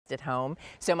guests at home.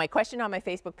 So my question on my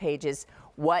Facebook page is,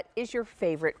 what is your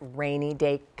favorite rainy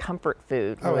day comfort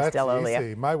food, Louis Dell'Olio?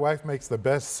 Easy. My wife makes the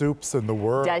best soups in the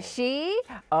world. Does she?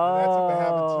 Oh. And that's what we're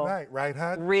having tonight, right,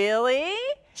 hon? Really?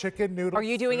 Chicken noodle Are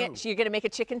you doing soup. it? You're going to make a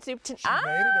chicken soup tonight? She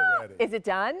made it already. Is it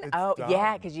done? It's done.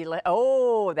 Yeah, because you let.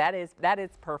 Oh, that is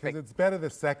perfect. Because it's better the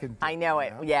second day. I know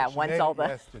it. Yeah, she once made all it the.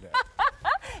 yesterday.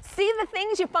 See the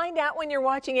things you find out when you're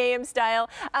watching AM Style.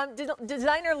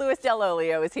 Designer Louis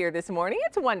Dell'Olio is here this morning.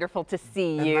 It's wonderful to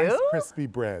see you. Nice crispy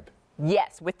bread.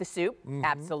 Yes, with the soup,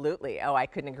 absolutely. Oh, I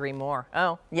couldn't agree more.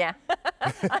 Oh, yeah,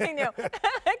 I know.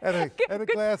 and a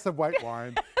glass of white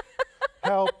wine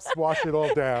helps wash it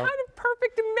all down. Kind of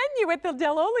perfect menu at the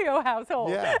Dell'Olio household.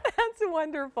 Yeah. That's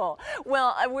wonderful.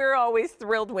 Well, we're always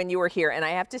thrilled when you are here, and I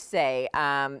have to say,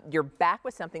 you're back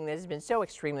with something that has been so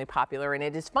extremely popular, and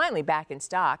it is finally back in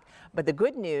stock. But the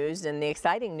good news and the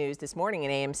exciting news this morning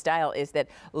in AM Style is that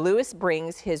Louis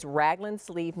brings his Raglan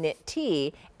sleeve knit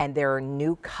tee, and there are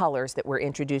new colors that we're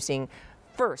introducing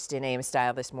first in AM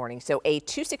Style this morning. So a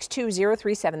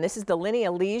 262037. This is the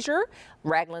Linea Leisure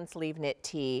Raglan sleeve knit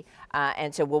tee.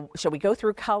 And so shall we go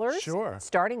through colors? Sure.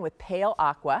 Starting with pale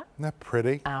aqua. Isn't that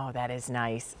pretty? Oh, that is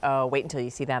nice. Oh, wait until you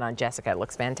see that on Jessica. It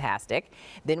looks fantastic.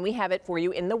 Then we have it for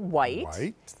you in the white.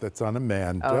 White. That's on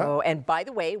Amanda. Oh, and by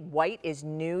the way, white is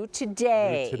new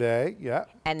today. New today, yeah.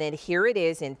 And then here it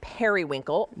is in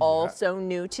periwinkle, also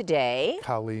new today.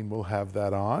 Colleen will have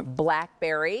that on.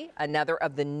 Blackberry, another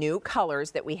of the new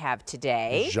colors that we have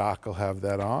today. Jacques will have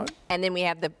that on. And then we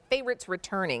have the favorites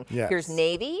returning. Yes. Here's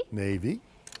navy. Navy.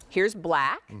 Here's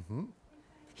black.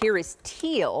 Here is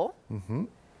teal.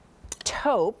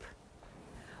 Taupe.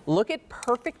 Look at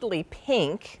perfectly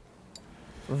pink.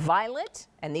 Violet,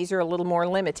 and these are a little more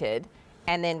limited.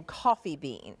 And then coffee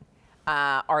bean.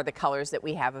 Are the colors that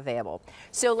we have available.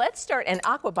 So let's start, and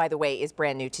aqua, by the way, is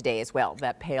brand new today as well,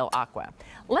 that pale aqua.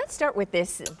 Let's start with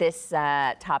this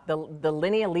top, the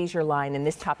Linea Leisure line, and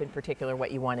this top in particular,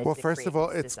 what you wanted to create. Well, first of all,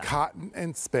 it's design. cotton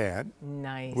and span.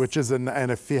 Nice. Which is, and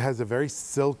it has a very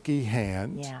silky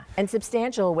hand. Yeah, and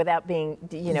substantial without being,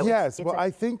 you know. Yes, it's well, I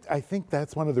think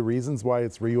that's one of the reasons why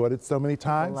it's reordered so many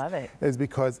times. I love it. Is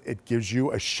because it gives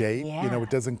you a shape. Yeah. You know, it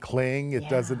doesn't cling. It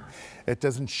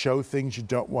doesn't show things you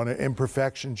don't want to,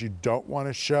 imperfections you don't want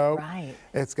to show. Right.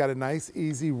 It's got a nice,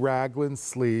 easy raglan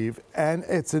sleeve, and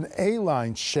it's an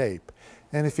A-line shape.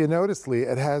 And if you notice, Lee,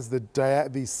 it has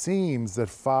these seams that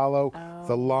follow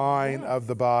the line of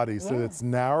the body. So it's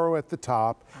narrow at the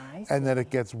top, and then it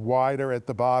gets wider at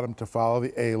the bottom to follow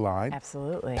the A-line.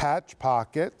 Absolutely. Patch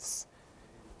pockets.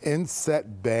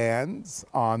 Inset bands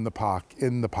on the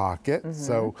in the pocket.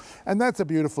 So, and that's a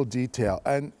beautiful detail,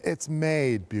 and it's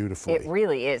made beautifully. It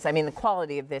really is. I mean, the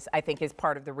quality of this, I think, is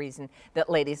part of the reason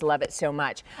that ladies love it so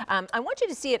much. I want you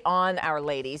to see it on our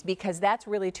ladies, because that's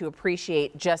really to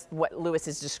appreciate just what Louis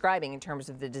is describing in terms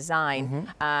of the design.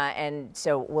 And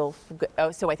so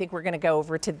so I think we're going to go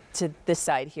over to this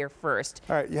side here first.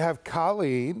 All right, you have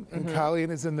Colleen, and Colleen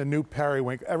is in the new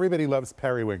periwinkle. Everybody loves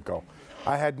periwinkle.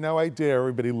 I had no idea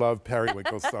everybody loved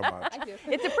periwinkle so much. I do.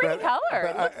 It's a pretty color.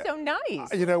 It looks so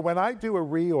nice. You know, when I do a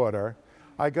reorder,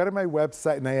 I go to my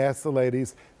website and I ask the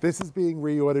ladies, this is being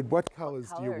reordered, what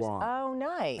colors do you want? Oh,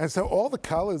 nice. And so all the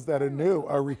colors that are new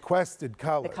are requested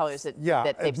colors. The colors that,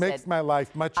 that they've it makes my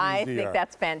life much easier. I think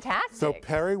that's fantastic. So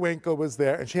periwinkle was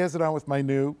there, and she has it on with my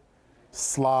new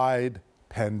slide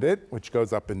pendant, which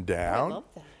goes up and down. I love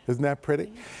that. Isn't that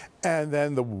pretty? And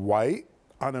then the white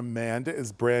on Amanda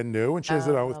is brand new, and she has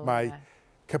it on with my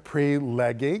capri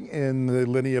legging in the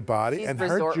Linea body. She's and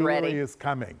her jewelry ready. is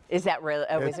coming. Is that really?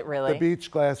 Oh, is it really? The beach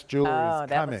glass jewelry is coming. Oh,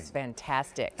 that looks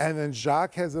fantastic. And then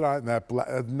Jacques has it on in that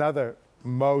another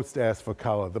most asked for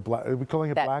color. The black. Are we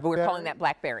calling it blackberry? We're calling that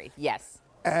blackberry. Yes.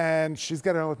 And she's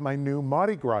got it on with my new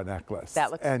Mardi Gras necklace. That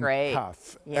looks and great.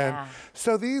 Cuff. Yeah. And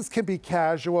so these can be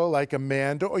casual, like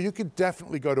Amanda, or you could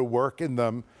definitely go to work in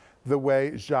them the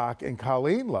way Jacques and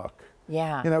Colleen look.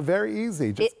 Yeah. You know, very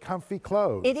easy, just comfy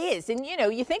clothes. It is. And, you know,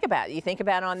 you think about it. You think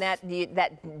about on that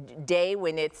day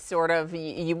when it's sort of,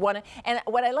 you want to, and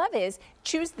what I love is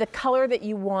choose the color that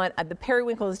you want. The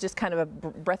periwinkle is just kind of a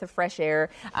breath of fresh air.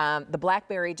 The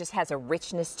blackberry just has a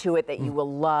richness to it that you will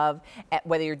love,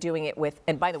 whether you're doing it with,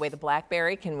 and by the way, the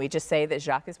blackberry, can we just say that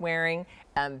Jacques is wearing,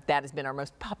 that has been our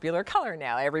most popular color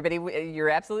now. Everybody, you're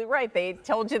absolutely right. They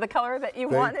told you the color that you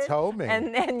wanted. They told me.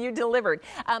 And you delivered.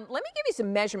 Let me give you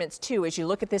some measurements, too, as you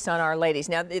look at this on our ladies.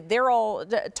 Now, they're all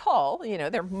tall, you know,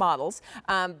 they're models.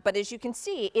 But as you can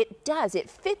see, it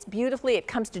fits beautifully. It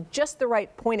comes to just the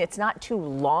right point. It's not too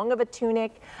long of a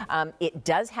tunic. It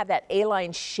does have that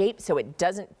A-line shape, so it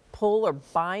doesn't pull or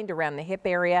bind around the hip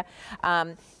area.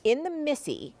 In the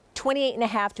Missy,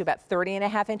 28.5 to about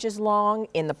 30.5 inches long.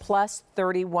 In the plus,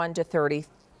 31 to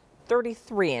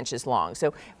 33 inches long.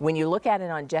 So when you look at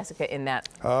it on Jessica in that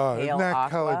pale isn't that aqua,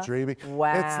 color dreamy?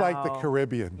 wow. It's like the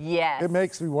Caribbean. Yes. It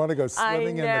makes me want to go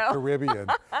swimming in the Caribbean.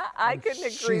 I couldn't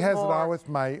agree She has more. it on with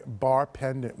my bar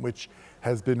pendant, which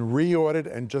has been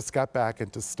reordered and just got back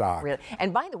into stock. Really?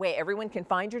 And by the way, everyone can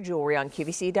find your jewelry on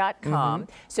QVC.com.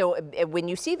 So when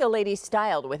you see the ladies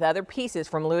styled with other pieces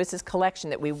from Lewis's collection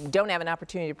that we don't have an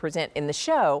opportunity to present in the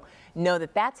show, know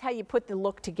that that's how you put the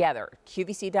look together.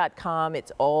 QVC.com,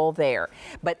 it's all there.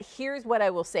 But here's what I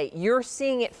will say. You're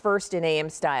seeing it first in AM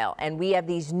style, and we have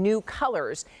these new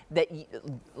colors that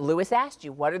Lewis asked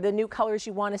you, what are the new colors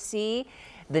you want to see?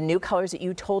 The new colors that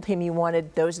you told him you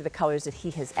wanted, those are the colors that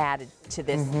he has added to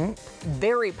this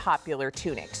very popular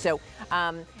tunic. So,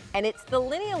 and it's the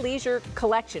Linea Leisure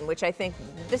collection, which I think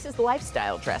this is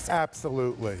lifestyle dressing.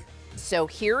 Absolutely. So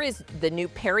here is the new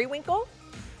periwinkle.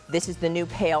 This is the new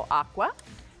pale aqua.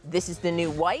 This is the new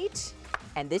white.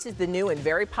 And this is the new and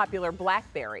very popular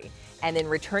blackberry. And then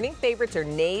returning favorites are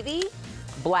navy,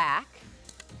 black,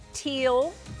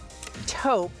 teal,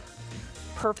 taupe,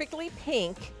 perfectly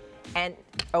pink, and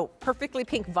perfectly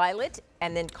pink violet,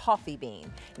 and then coffee bean.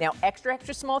 Now, extra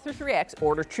small through 3X,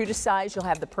 order true to size, you'll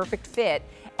have the perfect fit,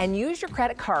 and use your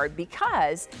credit card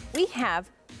because we have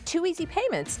 2 easy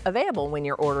payments available when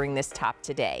you're ordering this top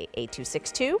today,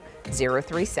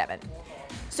 8262-037.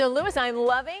 So, Lewis, I'm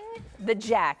loving the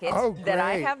jacket that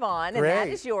I have on, and that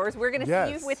is yours. We're going to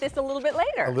see you with this a little bit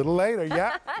later. A little later,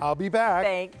 yeah. I'll be back.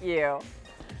 Thank you.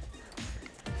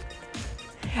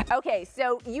 Okay,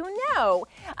 so I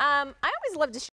always love to